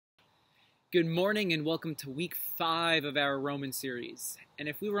Good morning and welcome to week 5 of our Roman series. And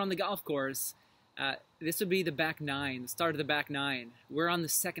if we were on the golf course, this would be the back 9, the start of the back 9. We're on the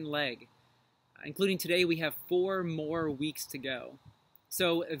second leg. Including today, we have 4 more weeks to go.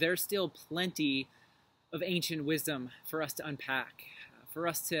 So there's still plenty of ancient wisdom for us to unpack, for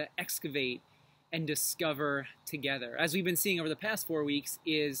us to excavate and discover together. As we've been seeing over the past 4 weeks,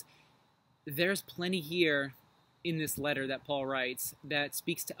 there's plenty here in this letter that Paul writes that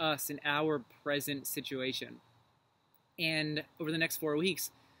speaks to us in our present situation. And over the next 4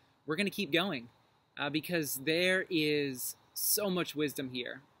 weeks, we're going to keep going because there is so much wisdom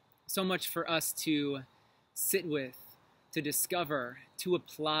here, so much for us to sit with, to discover, to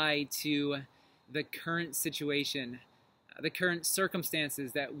apply to the current situation, the current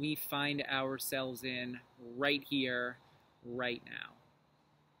circumstances that we find ourselves in right here, right now.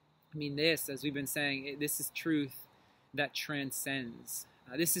 I mean, this, as we've been saying, this is truth that transcends.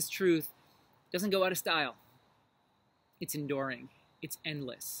 This is truth that doesn't go out of style. It's enduring. It's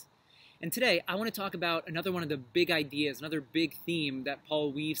endless. And today, I want to talk about another one of the big ideas, another big theme that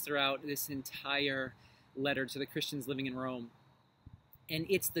Paul weaves throughout this entire letter to the Christians living in Rome. And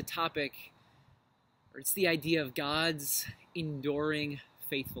it's the topic, or it's the idea of God's enduring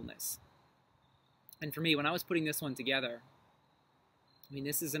faithfulness. And for me, when I was putting this one together, I mean,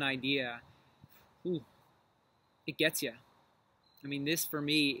 this is an idea, it gets you. I mean, this for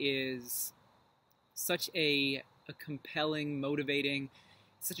me is such a compelling, motivating,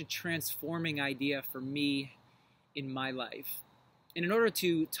 such a transforming idea for me in my life. And in order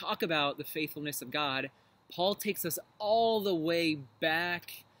to talk about the faithfulness of God, Paul takes us all the way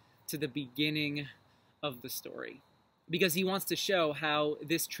back to the beginning of the story, because he wants to show how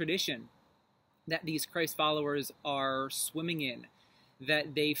this tradition that these Christ followers are swimming in,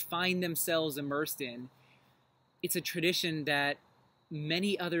 that they find themselves immersed in, it's a tradition that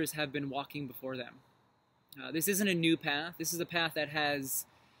many others have been walking before them. This isn't a new path. This is a path that has,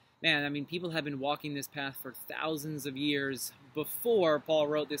 people have been walking this path for thousands of years before Paul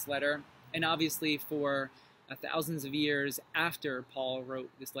wrote this letter, and obviously for thousands of years after Paul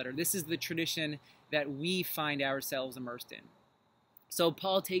wrote this letter. This is the tradition that we find ourselves immersed in. So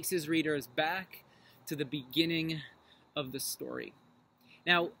Paul takes his readers back to the beginning of the story.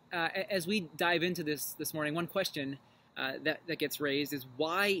 Now, as we dive into this morning, one question that gets raised is,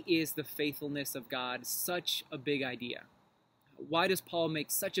 why is the faithfulness of God such a big idea? Why does Paul make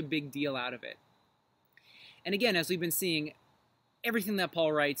such a big deal out of it? And again, as we've been seeing, everything that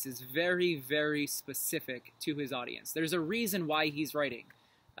Paul writes is very, very specific to his audience. There's a reason why he's writing.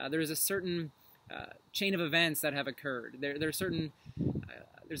 There's a certain chain of events that have occurred. There's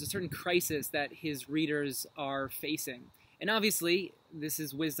a certain crisis that his readers are facing. And obviously, this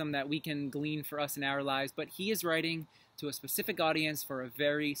is wisdom that we can glean for us in our lives, but he is writing to a specific audience for a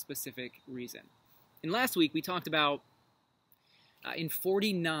very specific reason. And last week, we talked about in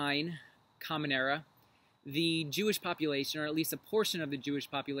 49 Common Era, the Jewish population, or at least a portion of the Jewish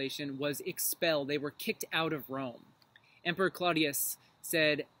population, was expelled. They were kicked out of Rome. Emperor Claudius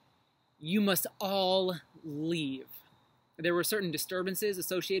said, "You must all leave." There were certain disturbances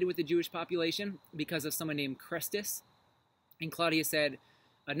associated with the Jewish population because of someone named Chrestus. And Claudius said,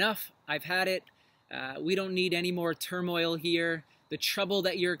 "Enough, I've had it. We don't need any more turmoil here. The trouble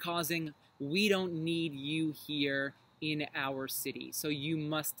that you're causing, we don't need you here in our city. So you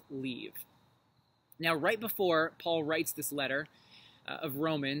must leave." Now, right before Paul writes this letter of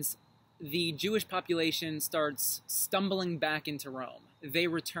Romans, the Jewish population starts stumbling back into Rome. They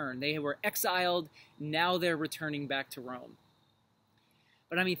return. They were exiled. Now they're returning back to Rome.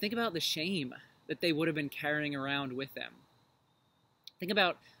 But I mean, think about the shame that they would have been carrying around with them. Think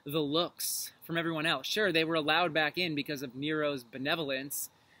about the looks from everyone else. Sure, they were allowed back in because of Nero's benevolence,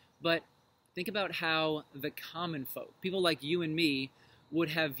 but think about how the common folk, people like you and me, would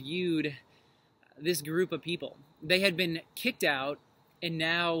have viewed this group of people. They had been kicked out, and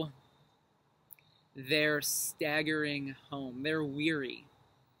now they're staggering home. They're weary.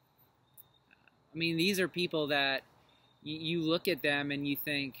 I mean, these are people that you look at them and you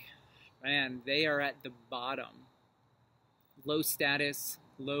think, man, they are at the bottom. Low status,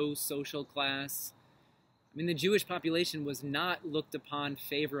 low social class. I mean, the Jewish population was not looked upon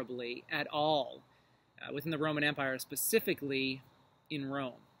favorably at all within the Roman Empire, specifically in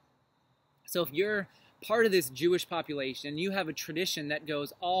Rome. So if you're part of this Jewish population, you have a tradition that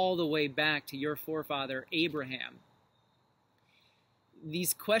goes all the way back to your forefather Abraham.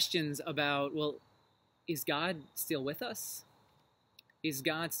 These questions about, well, is God still with us? Is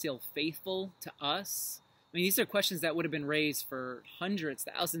God still faithful to us? I mean, these are questions that would have been raised for hundreds,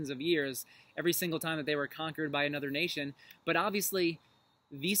 thousands of years, every single time that they were conquered by another nation. But obviously,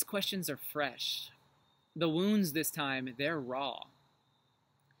 these questions are fresh. The wounds this time, they're raw.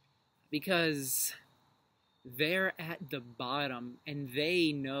 Because they're at the bottom and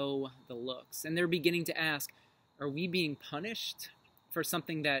they know the looks. And they're beginning to ask, are we being punished for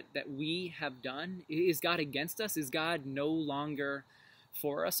something that we have done? Is God against us? Is God no longer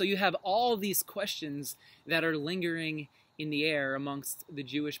for us? So you have all these questions that are lingering in the air amongst the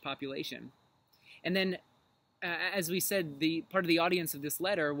Jewish population. And then, as we said, the part of the audience of this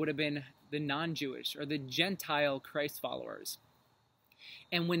letter would have been the non-Jewish or the Gentile Christ followers.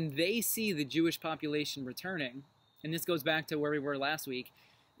 And when they see the Jewish population returning, and this goes back to where we were last week,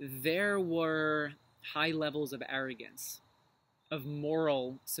 there were high levels of arrogance, of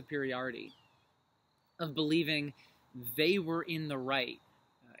moral superiority, of believing they were in the right,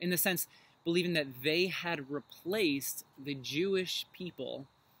 in the sense, believing that they had replaced the Jewish people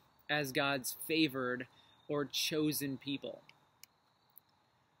as God's favored or chosen people.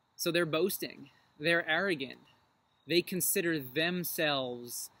 So they're boasting, they're arrogant, they consider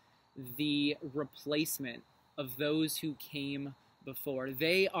themselves the replacement of those who came before.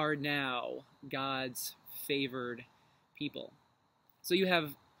 They are now God's favored people. So you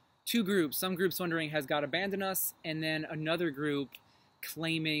have two groups, some groups wondering, has God abandoned us? And then another group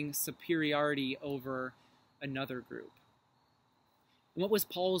claiming superiority over another group. And what was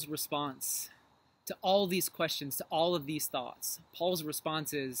Paul's response to all these questions, to all of these thoughts? Paul's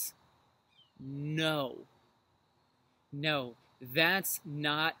response is, no. No, that's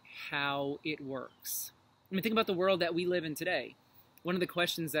not how it works. I mean, think about the world that we live in today. One of the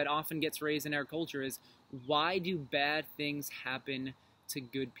questions that often gets raised in our culture is, why do bad things happen to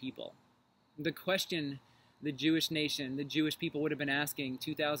good people? The question the Jewish nation, the Jewish people would have been asking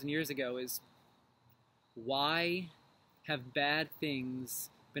 2,000 years ago is, why have bad things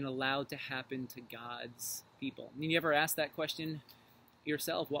been allowed to happen to God's people? I mean, you ever ask that question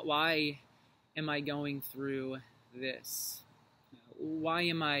yourself? Why am I going through this? Why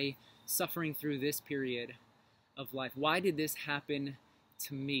am I suffering through this period of life? Why did this happen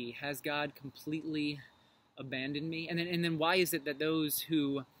to me? Has God completely abandoned me? And then why is it that those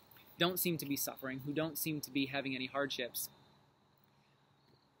who don't seem to be suffering, who don't seem to be having any hardships,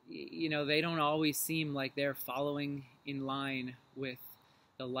 they don't always seem like they're following in line with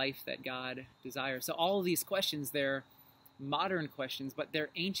the life that God desires? So all of these questions, they're modern questions, but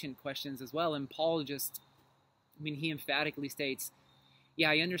they're ancient questions as well. And Paul he emphatically states, yeah,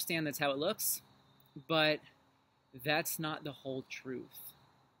 I understand that's how it looks, but that's not the whole truth.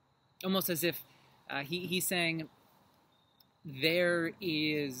 Almost as if he's saying there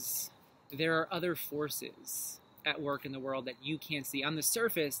are other forces at work in the world that you can't see. On the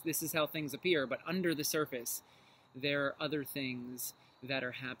surface, this is how things appear, but under the surface, there are other things that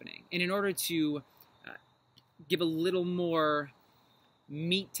are happening. And in order to give a little more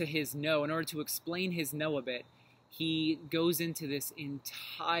meat to his no, in order to explain his no a bit, he goes into this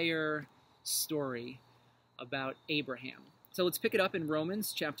entire story about Abraham. So let's pick it up in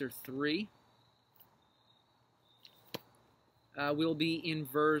Romans chapter 3. We'll be in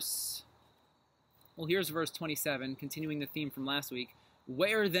here's verse 27, continuing the theme from last week.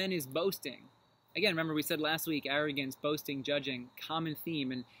 Where then is boasting? Again, remember we said last week, arrogance, boasting, judging, common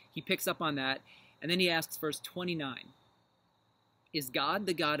theme, and he picks up on that. And then he asks, verse 29, is God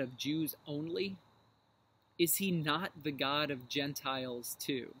the God of Jews only? Is he not the God of Gentiles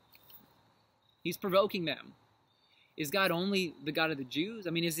too? He's provoking them. Is God only the God of the Jews?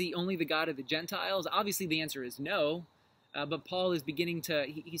 I mean, is he only the God of the Gentiles? Obviously the answer is no, but Paul is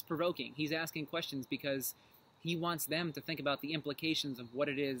he's provoking. He's asking questions because he wants them to think about the implications of what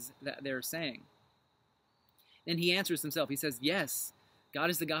it is that they're saying. And he answers himself. He says, yes, God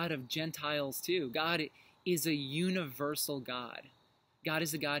is the God of Gentiles too. God is a universal God. God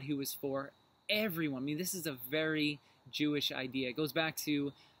is a God who is for everyone. I mean, this is a very Jewish idea. It goes back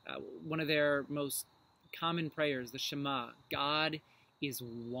to one of their most common prayers, the Shema. God is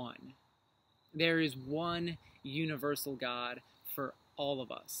one. There is one universal God for all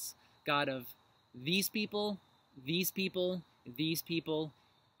of us. God of these people, these people, these people,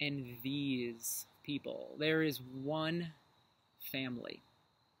 and these people. There is one family.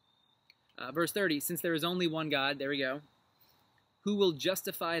 Verse 30, since there is only one God, there we go, who will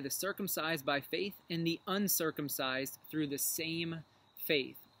justify the circumcised by faith and the uncircumcised through the same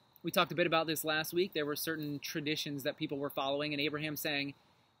faith. We talked a bit about this last week. There were certain traditions that people were following, and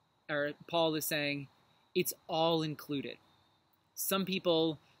Paul is saying, it's all included. Some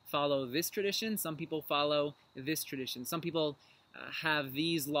people follow this tradition, some people follow this tradition. Some people have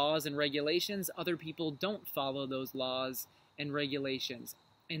these laws and regulations, other people don't follow those laws and regulations.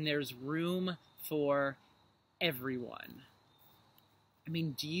 And there's room for everyone. I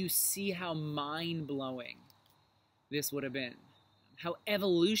mean, do you see how mind-blowing this would have been? How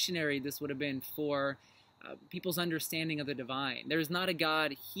evolutionary this would have been for people's understanding of the divine. There's not a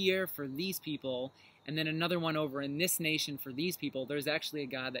God here for these people, and then another one over in this nation for these people. There's actually a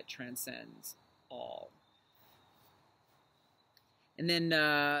God that transcends all. And then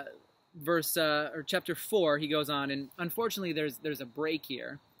chapter 4, he goes on, and unfortunately there's a break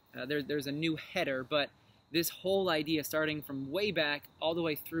here. There's a new header, but this whole idea, starting from way back all the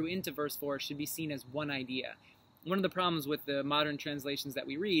way through into verse 4, should be seen as one idea. One of the problems with the modern translations that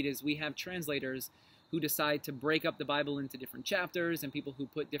we read is we have translators who decide to break up the Bible into different chapters and people who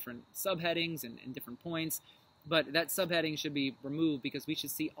put different subheadings and different points. But that subheading should be removed because we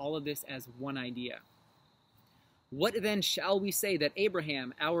should see all of this as one idea. What then shall we say that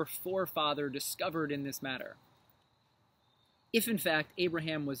Abraham, our forefather, discovered in this matter? If in fact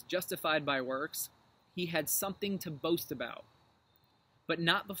Abraham was justified by works, he had something to boast about, but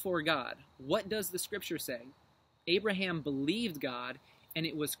not before God. What does the scripture say? Abraham believed God, and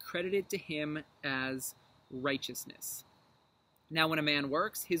it was credited to him as righteousness. Now when a man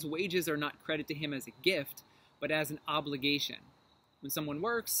works, his wages are not credited to him as a gift, but as an obligation. When someone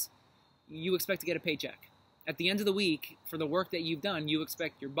works, you expect to get a paycheck. At the end of the week, for the work that you've done, you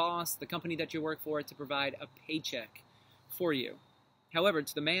expect your boss, the company that you work for, to provide a paycheck for you. However,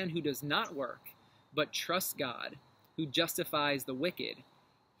 to the man who does not work, but trusts God, who justifies the wicked,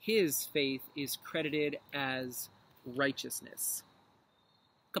 his faith is credited as righteousness.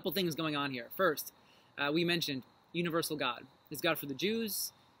 A couple things going on here. First, we mentioned universal God. Is God for the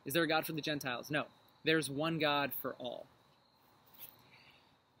Jews? Is there a God for the Gentiles? No. There's one God for all.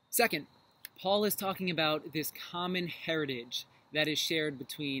 Second, Paul is talking about this common heritage that is shared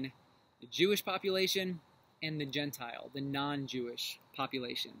between the Jewish population and the Gentile, the non-Jewish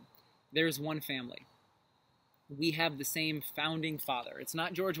population. There's one family. We have the same founding father. It's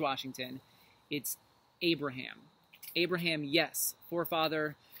not George Washington, it's Abraham. Abraham, yes,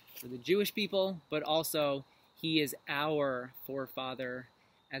 forefather for the Jewish people, but also he is our forefather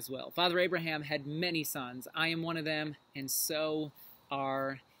as well. Father Abraham had many sons. I am one of them, and so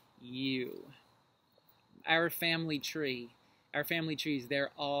are you. Our family trees,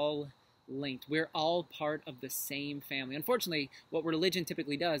 they're all linked. We're all part of the same family. Unfortunately, what religion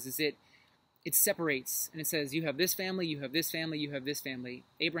typically does is it separates, and it says, you have this family, you have this family, you have this family.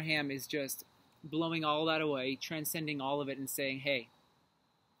 Abraham is just blowing all that away, transcending all of it, and saying, hey,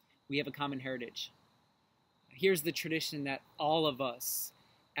 we have a common heritage. Here's the tradition that all of us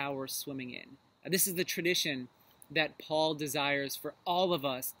are swimming in. This is the tradition that Paul desires for all of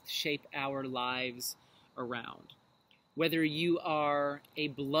us to shape our lives around. Whether you are a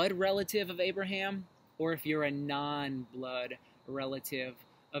blood relative of Abraham, or if you're a non-blood relative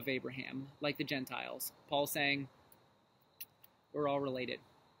of Abraham, like the Gentiles. Paul's saying, we're all related.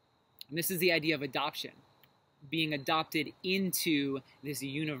 And this is the idea of adoption, being adopted into this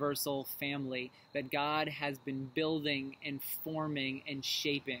universal family that God has been building and forming and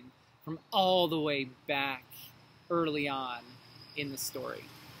shaping from all the way back early on in the story.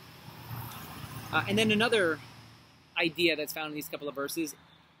 And then another idea that's found in these couple of verses,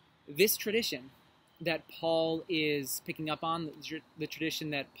 this tradition that Paul is picking up on, the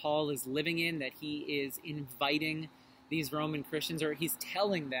tradition that Paul is living in, that he is inviting these Roman Christians, or he's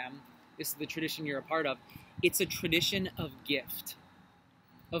telling them, this is the tradition you're a part of. It's a tradition of gift,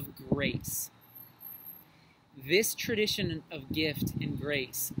 of grace. This tradition of gift and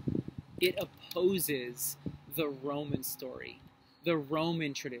grace, it opposes the Roman story, the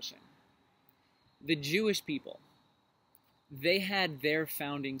Roman tradition. The Jewish people, they had their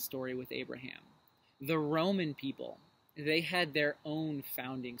founding story with Abraham. The Roman people, they had their own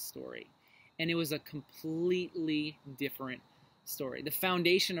founding story, and it was a completely different story. The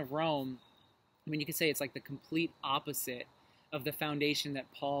foundation of Rome, I mean, you could say it's like the complete opposite of the foundation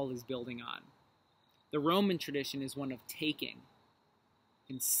that Paul is building on. The Roman tradition is one of taking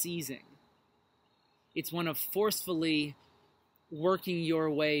and seizing. It's one of forcefully working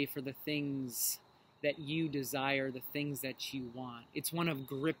your way for the things that you desire, the things that you want. It's one of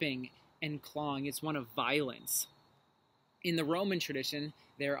gripping and clawing. It's one of violence. In the Roman tradition,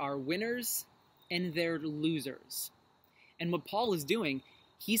 there are winners and there are losers. And what Paul is doing,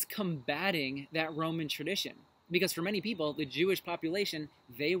 he's combating that Roman tradition. Because for many people, the Jewish population,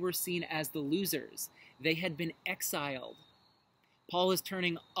 they were seen as the losers. They had been exiled. Paul is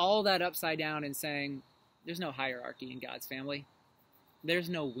turning all that upside down and saying, there's no hierarchy in God's family. There's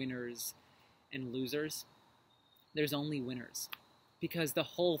no winners and losers. There's only winners. Because the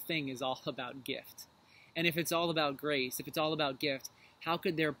whole thing is all about gift. And if it's all about grace, if it's all about gift, How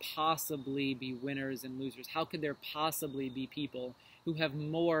could there possibly be winners and losers? How could there possibly be people who have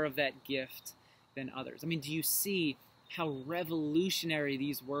more of that gift than others? I mean, do you see how revolutionary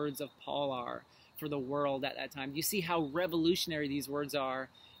these words of Paul are for the world at that time? Do you see how revolutionary these words are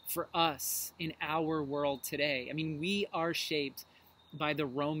for us in our world today? I mean, we are shaped by the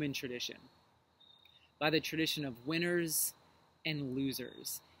Roman tradition, by the tradition of winners and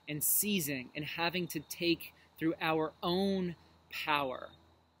losers, and seizing and having to take through our own power,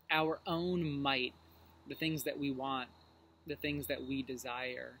 our own might, the things that we want, the things that we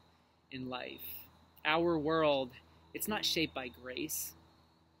desire in life. Our world, it's not shaped by grace.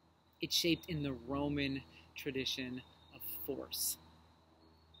 It's shaped in the Roman tradition of force.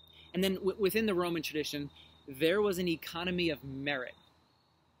 And then within the Roman tradition, there was an economy of merit.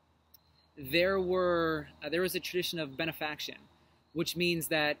 There was a tradition of benefaction, which means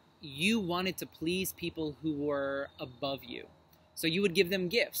that you wanted to please people who were above you. So you would give them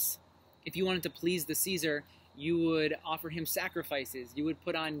gifts. If you wanted to please the Caesar, you would offer him sacrifices. You would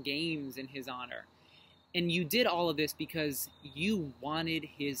put on games in his honor. And you did all of this because you wanted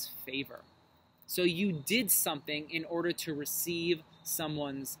his favor. So you did something in order to receive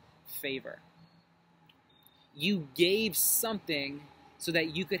someone's favor. You gave something so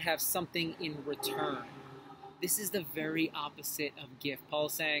that you could have something in return. This is the very opposite of gift.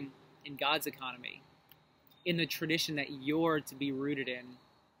 Paul's saying, in God's economy, in the tradition that you're to be rooted in,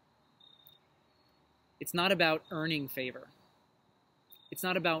 it's not about earning favor. It's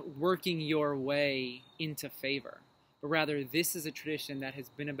not about working your way into favor, but rather this is a tradition that has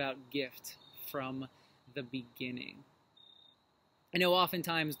been about gift from the beginning. I know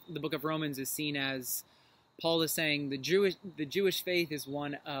oftentimes the book of Romans is seen as Paul is saying the Jewish faith is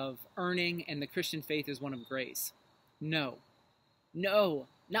one of earning and the Christian faith is one of grace. No,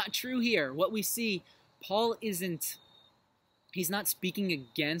 not true here. What we see, Paul he's not speaking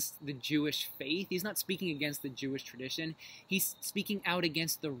against the Jewish faith. He's not speaking against the Jewish tradition. He's speaking out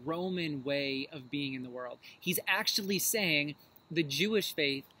against the Roman way of being in the world. He's actually saying the Jewish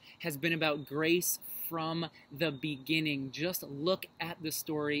faith has been about grace from the beginning. Just look at the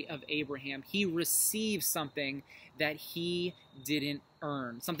story of Abraham. He received something that he didn't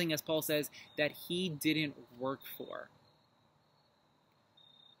earn. Something, as Paul says, that he didn't work for.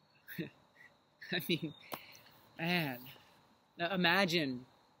 I mean, man, now imagine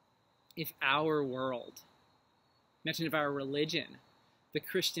if our world, imagine if our religion, the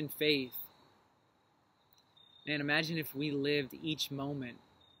Christian faith, man, imagine if we lived each moment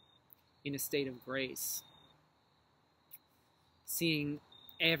in a state of grace, seeing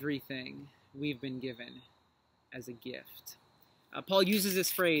everything we've been given as a gift. Paul uses this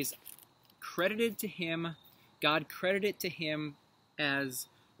phrase, credited to him, God credited to him as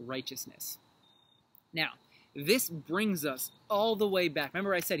righteousness. Now, this brings us all the way back.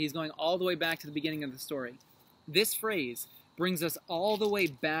 Remember I said he's going all the way back to the beginning of the story. This phrase brings us all the way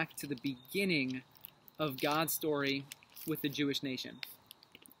back to the beginning of God's story with the Jewish nation.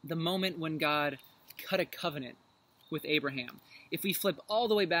 The moment when God cut a covenant with Abraham. If we flip all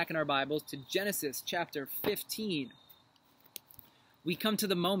the way back in our Bibles to Genesis chapter 15, we come to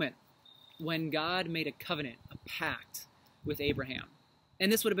the moment when God made a covenant, a pact with Abraham.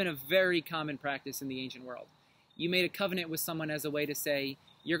 And this would have been a very common practice in the ancient world. You made a covenant with someone as a way to say,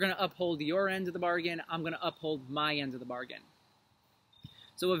 you're going to uphold your end of the bargain, I'm going to uphold my end of the bargain.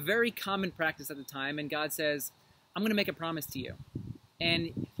 So a very common practice at the time, and God says, I'm going to make a promise to you.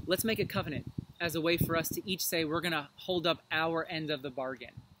 And let's make a covenant as a way for us to each say, we're going to hold up our end of the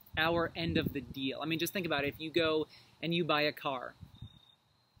bargain, our end of the deal. I mean, just think about it. If you go and you buy a car,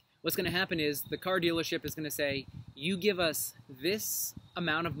 what's going to happen is the car dealership is going to say, you give us this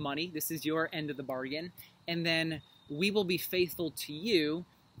amount of money, this is your end of the bargain, and then we will be faithful to you,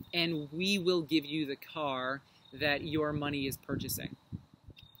 and we will give you the car that your money is purchasing.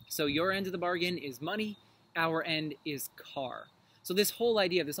 So your end of the bargain is money, our end is car. So this whole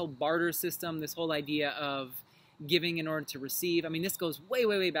idea, this whole barter system, this whole idea of giving in order to receive, I mean, this goes way,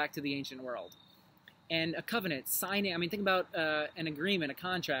 way, way back to the ancient world. And a covenant, signing, I mean, think about an agreement, a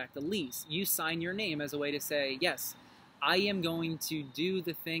contract, a lease. You sign your name as a way to say, yes, I am going to do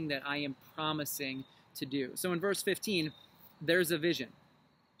the thing that I am promising to do. So in verse 15, there's a vision.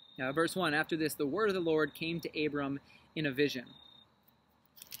 Verse 1, after this, the word of the Lord came to Abram in a vision.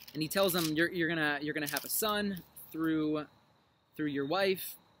 And he tells him, you're gonna have a son through your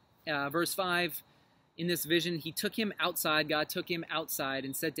wife. Verse 5, in this vision, he took him outside, God took him outside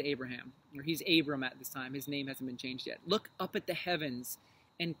and said to Abraham, or he's Abram at this time, his name hasn't been changed yet, look up at the heavens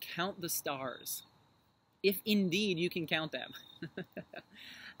and count the stars, if indeed you can count them.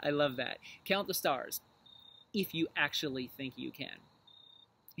 I love that. Count the stars, if you actually think you can.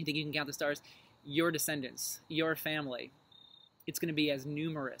 You think you can count the stars? Your descendants, your family, it's going to be as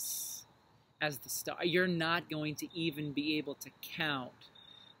numerous as the star. You're not going to even be able to count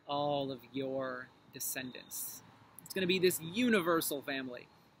all of your descendants. It's going to be this universal family.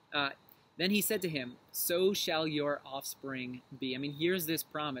 Then he said to him, so shall your offspring be. I mean, here's this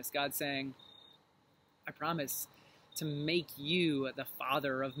promise. God saying, I promise to make you the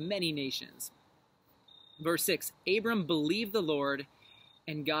father of many nations. Verse 6, Abram believed the Lord,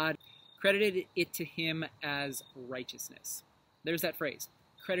 and God credited it to him as righteousness. There's that phrase,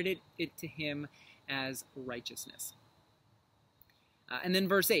 credited it to him as righteousness. And then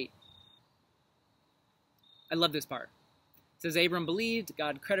verse 8. I love this part. It says, Abram believed,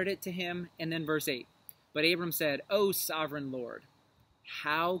 God credited it to him, and then verse 8. But Abram said, O sovereign Lord,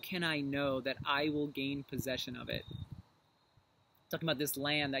 how can I know that I will gain possession of it? Talking about this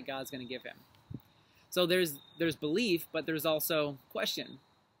land that God's going to give him. So there's belief, but there's also question.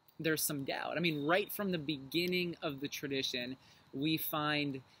 There's some doubt. I mean, right from the beginning of the tradition, we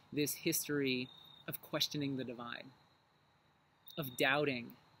find this history of questioning the divine, of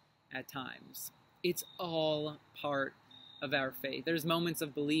doubting at times. It's all part of our faith. There's moments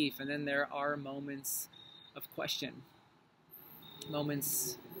of belief, and then there are moments of question,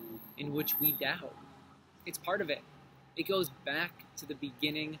 moments in which we doubt. It's part of it. It goes back to the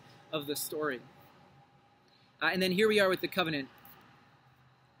beginning of the story. And then here we are with the covenant.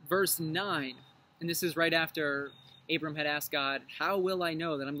 Verse 9, and this is right after Abram had asked God, how will I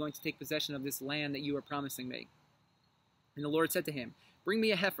know that I'm going to take possession of this land that you are promising me? And the Lord said to him, bring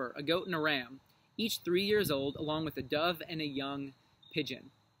me a heifer, a goat, and a ram, each 3 years old, along with a dove and a young pigeon.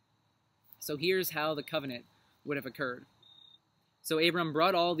 So here's how the covenant would have occurred. So Abram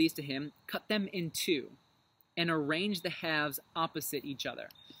brought all these to him, cut them in two, and arranged the halves opposite each other.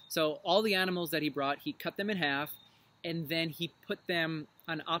 So all the animals that he brought, he cut them in half, and then he put them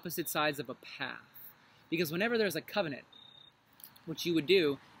on opposite sides of a path. Because whenever there's a covenant, what you would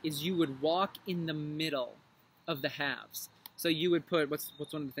do is you would walk in the middle of the halves. So you would put, what's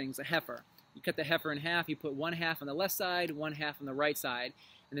one of the things? A heifer. You cut the heifer in half, you put one half on the left side, one half on the right side,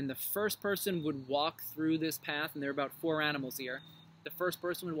 and then the first person would walk through this path, and there are about 4 animals here. The first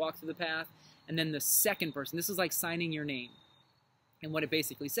person would walk through the path, and then the second person, this is like signing your name. And what it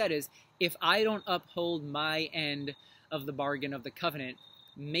basically said is, if I don't uphold my end of the bargain of the covenant,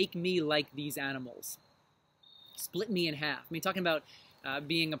 make me like these animals. Split me in half. I mean, talking about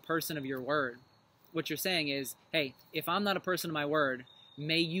being a person of your word. What you're saying is, hey, if I'm not a person of my word,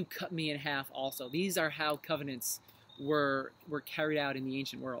 may you cut me in half also. These are how covenants were carried out in the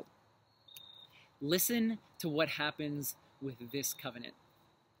ancient world. Listen to what happens with this covenant.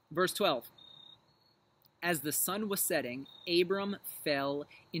 Verse 12. As the sun was setting, Abram fell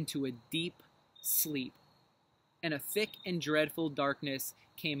into a deep sleep, and a thick and dreadful darkness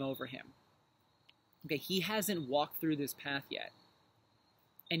came over him. Okay, he hasn't walked through this path yet,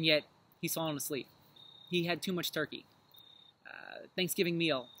 and yet he's fallen asleep. He had too much turkey. Thanksgiving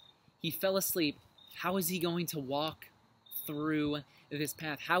meal. He fell asleep. How is he going to walk through this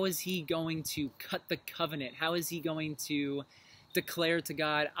path? How is he going to cut the covenant? How is he going to declare to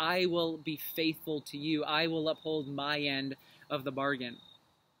God, I will be faithful to you. I will uphold my end of the bargain.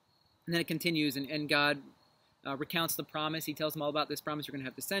 And then it continues, and God recounts the promise. He tells them all about this promise. You're going to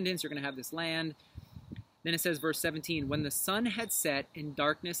have descendants. You're going to have this land. Then it says, verse 17, when the sun had set and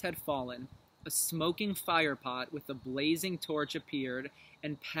darkness had fallen, a smoking firepot with a blazing torch appeared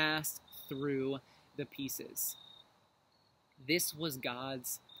and passed through the pieces. This was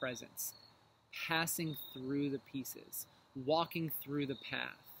God's presence, passing through the pieces, walking through the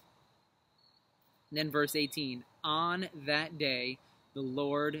path. And then verse 18, on that day, the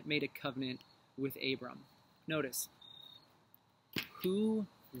Lord made a covenant with Abram. Notice, who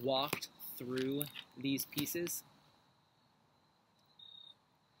walked through these pieces?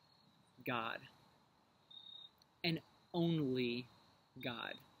 God. And only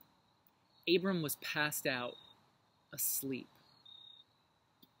God. Abram was passed out asleep.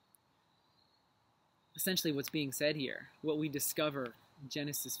 Essentially what's being said here, what we discover in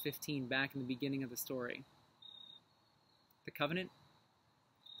Genesis 15 back in the beginning of the story. The covenant,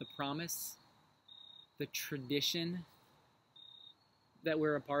 the promise, the tradition that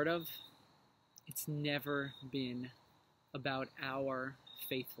we're a part of, it's never been about our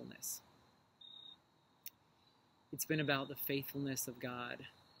faithfulness. It's been about the faithfulness of God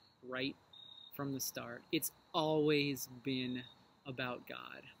right from the start. It's always been about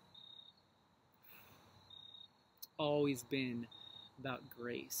God. It's always been about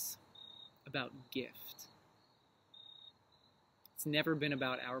grace, about gift. It's never been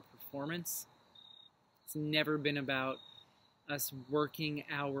about our performance. It's never been about us working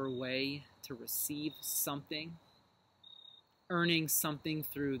our way to receive something, earning something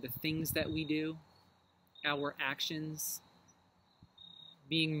through the things that we do, our actions,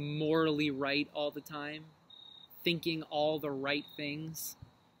 being morally right all the time, thinking all the right things.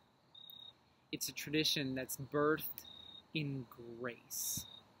 It's a tradition that's birthed in grace.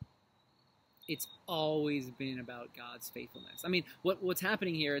 It's always been about God's faithfulness. I mean, what's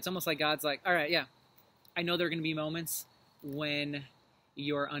happening here, it's almost like God's like, all right, yeah, I know there are going to be moments when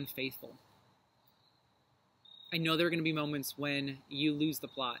you're unfaithful. I know there are going to be moments when you lose the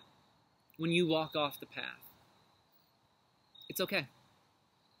plot, when you walk off the path. It's okay.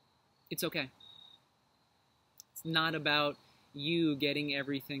 It's okay. It's not about you getting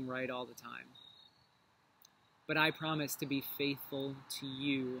everything right all the time. But I promise to be faithful to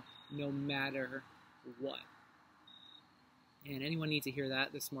you no matter what. And anyone need to hear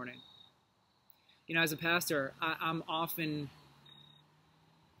that this morning? You know, as a pastor, I often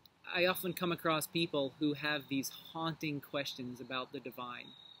come across people who have these haunting questions about the divine.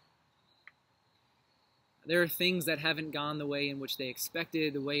 There are things that haven't gone the way in which they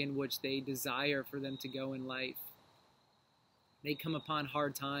expected, the way in which they desire for them to go in life. They come upon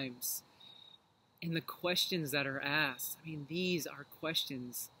hard times. And the questions that are asked, I mean, these are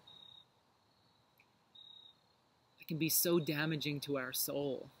questions that can be so damaging to our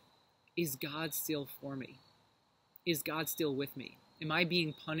soul. Is God still for me? Is God still with me? Am I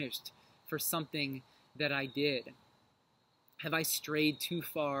being punished for something that I did? Have I strayed too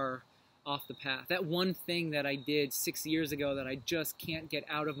far off the path? That one thing that I did 6 years ago that I just can't get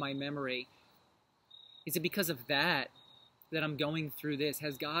out of my memory, is it because of that I'm going through this?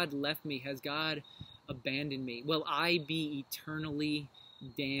 Has God left me? Has God abandoned me? Will I be eternally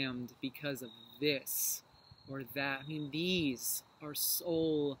damned because of this or that? I mean, these are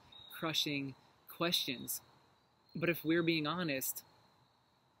soul-crushing questions. But if we're being honest,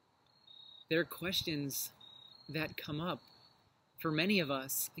 they're questions that come up for many of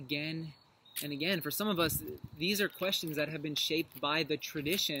us again and again. For some of us, these are questions that have been shaped by the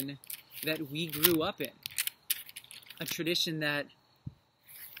tradition that we grew up in. A tradition that,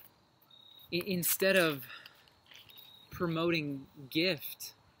 instead of promoting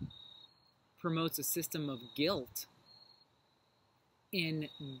gift, promotes a system of guilt and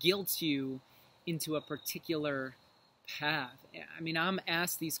guilts you into a particular path. I mean, I'm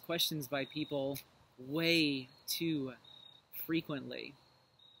asked these questions by people way too frequently.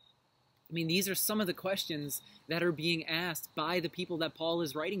 I mean, these are some of the questions that are being asked by the people that Paul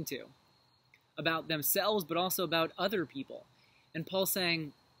is writing to, about themselves, but also about other people. And Paul's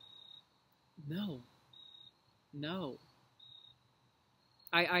saying, no.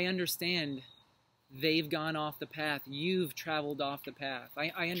 I understand they've gone off the path. You've traveled off the path.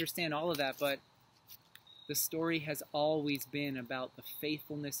 I understand all of that, but the story has always been about the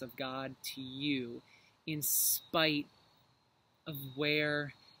faithfulness of God to you in spite of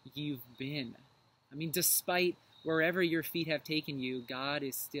where you've been. I mean, despite wherever your feet have taken you, God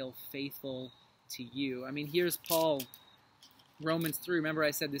is still faithful to you. I mean, here's Paul, Romans 3. Remember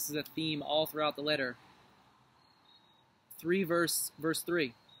I said this is a theme all throughout the letter. 3 verse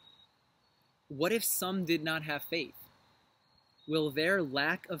 3. What if some did not have faith? Will their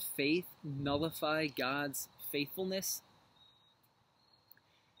lack of faith nullify God's faithfulness?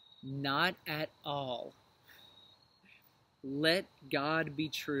 Not at all. Let God be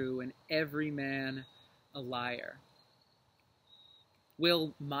true and every man a liar.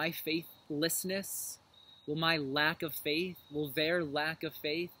 Will my faithlessness, will my lack of faith, will their lack of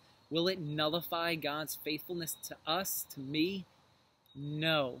faith, will it nullify God's faithfulness to us, to me?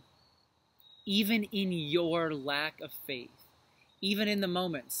 No. Even in your lack of faith, even in the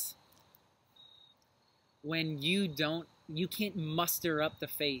moments when you can't muster up the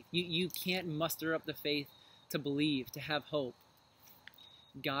faith, you can't muster up the faith to believe, to have hope,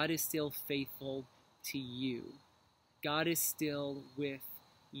 God is still faithful to you. God is still with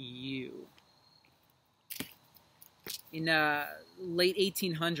you. In late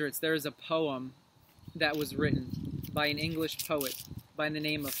 1800s, there is a poem that was written by an English poet by the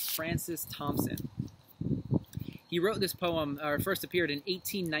name of Francis Thompson. He wrote this poem, or first appeared in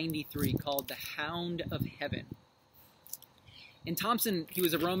 1893, called The Hound of Heaven. And Thompson, he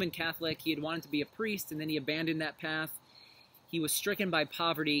was a Roman Catholic. He had wanted to be a priest, and then he abandoned that path. He was stricken by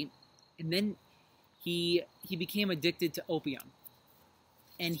poverty, and then he became addicted to opium.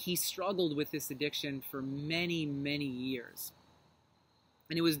 And he struggled with this addiction for many, many years.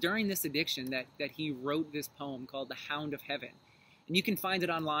 And it was during this addiction that he wrote this poem called The Hound of Heaven. And you can find it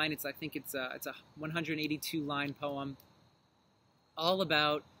online. I think it's a 182-line poem, all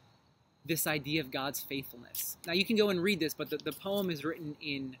about this idea of God's faithfulness. Now you can go and read this, but the poem is written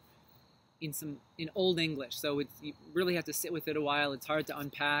in Old English, so you really have to sit with it a while. It's hard to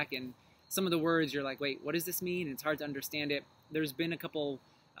unpack, and some of the words you're like, wait, what does this mean? And it's hard to understand it. There's been a couple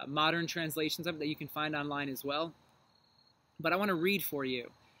modern translations of it that you can find online as well. But I want to read for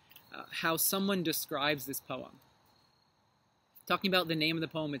you how someone describes this poem. Talking about the name of the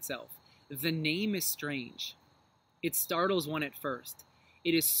poem itself. The name is strange. It startles one at first.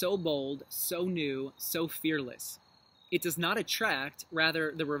 It is so bold, so new, so fearless. It does not attract,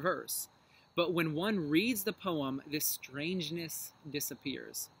 rather the reverse. But when one reads the poem, this strangeness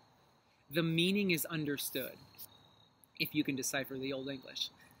disappears. The meaning is understood, if you can decipher the Old English.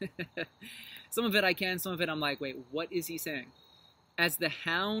 Some of it I can, some of it I'm like, wait, what is he saying? As the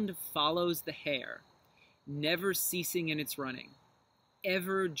hound follows the hare, never ceasing in its running,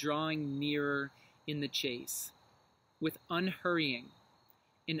 ever drawing nearer in the chase, with unhurrying,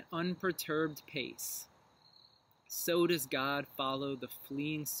 an unperturbed pace, so does God follow the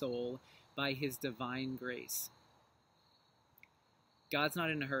fleeing soul by his divine grace. God's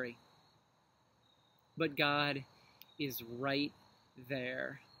not in a hurry, but God is right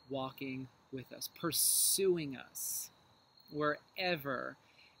there walking with us, pursuing us wherever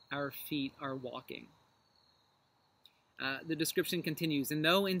our feet are walking. The description continues, and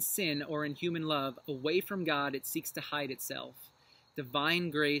though in sin or in human love, away from God it seeks to hide itself, divine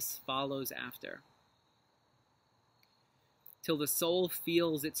grace follows after, till the soul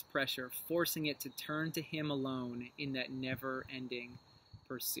feels its pressure, forcing it to turn to him alone in that never-ending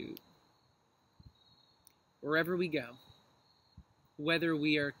pursuit. Wherever we go, whether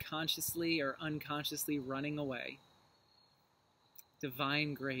we are consciously or unconsciously running away,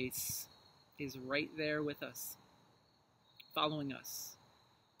 divine grace is right there with us, following us,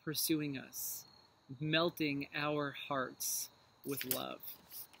 pursuing us, melting our hearts with love.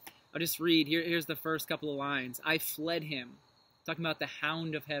 I'll just read, here's the first couple of lines. I fled him, talking about the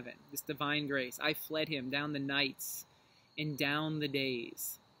Hound of Heaven, this divine grace. I fled him down the nights and down the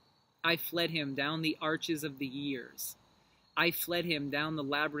days. I fled him down the arches of the years. I fled him down the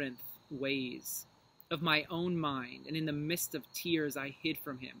labyrinth ways of my own mind, and in the midst of tears I hid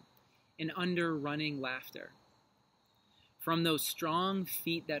from him, and under running laughter. From those strong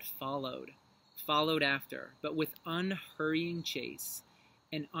feet that followed after, but with unhurrying chase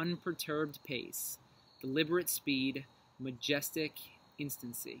and unperturbed pace, deliberate speed, majestic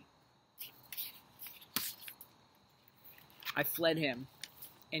instancy. I fled him,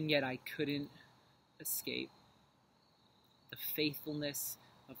 and yet I couldn't escape the faithfulness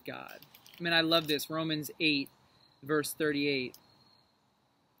of God. I mean, I love this. Romans 8, verse 38.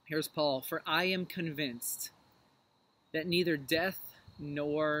 Here's Paul. For I am convinced that neither death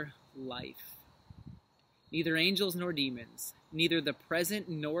nor life, neither angels nor demons, neither the present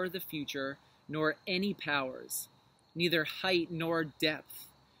nor the future, nor any powers, neither height nor depth,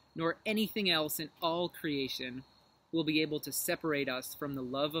 nor anything else in all creation will be able to separate us from the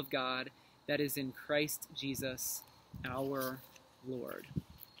love of God that is in Christ Jesus our Lord.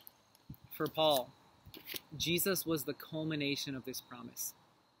 For Paul, Jesus was the culmination of this promise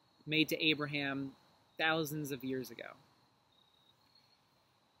made to Abraham thousands of years ago.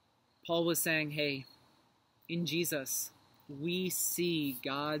 Paul was saying, hey, in Jesus, we see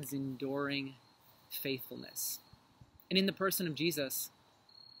God's enduring faithfulness. And in the person of Jesus,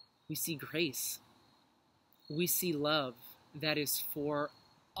 we see grace. We see love that is for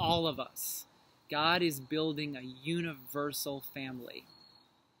all of us. God is building a universal family.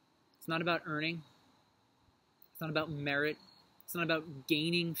 It's not about earning. It's not about merit. It's not about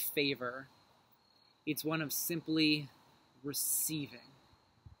gaining favor. It's one of simply receiving.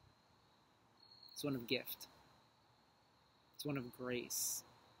 It's one of gift. It's one of grace.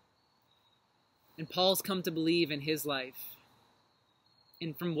 And Paul's come to believe in his life,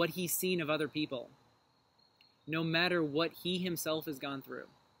 and from what he's seen of other people, no matter what he himself has gone through,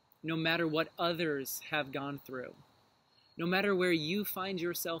 no matter what others have gone through, no matter where you find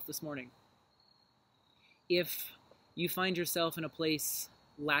yourself this morning, if you find yourself in a place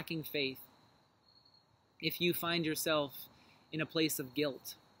lacking faith, if you find yourself in a place of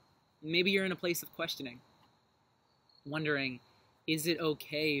guilt, maybe you're in a place of questioning, wondering, is it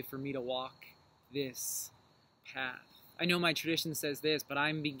okay for me to walk this path? I know my tradition says this, but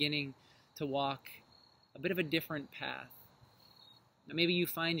I'm beginning to walk a bit of a different path. Now, maybe you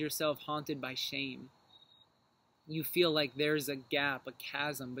find yourself haunted by shame. You feel like there's a gap, a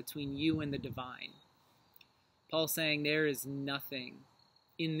chasm between you and the divine. Paul's saying there is nothing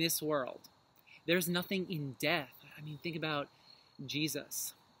in this world. There's nothing in death. I mean, think about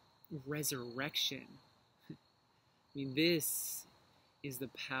Jesus, resurrection. I mean, this is the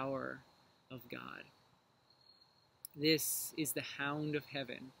power of God. This is the Hound of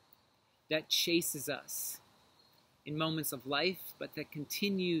Heaven that chases us in moments of life, but that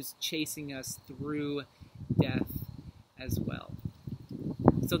continues chasing us through death as well.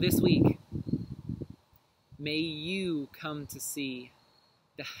 So this week, may you come to see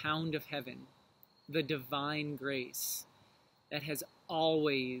the Hound of Heaven, the divine grace that has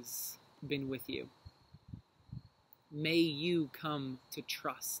always been with you. May you come to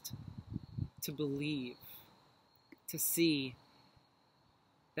trust, to believe, to see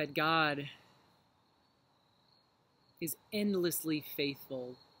that God is endlessly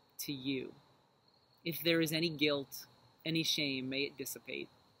faithful to you. If there is any guilt, any shame, may it dissipate.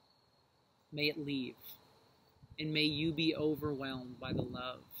 May it leave. And may you be overwhelmed by the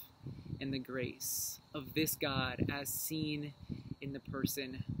love and the grace of this God as seen in the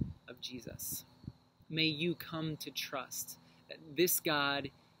person of Jesus. May you come to trust that this God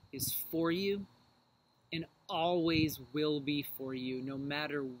is for you and always will be for you, no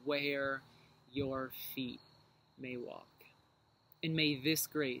matter where your feet may walk. And may this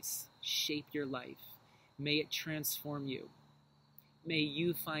grace shape your life. May it transform you. May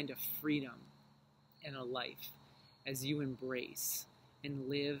you find a freedom and a life as you embrace and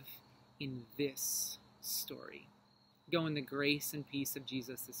live in this story. Go in the grace and peace of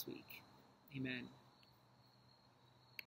Jesus this week. Amen.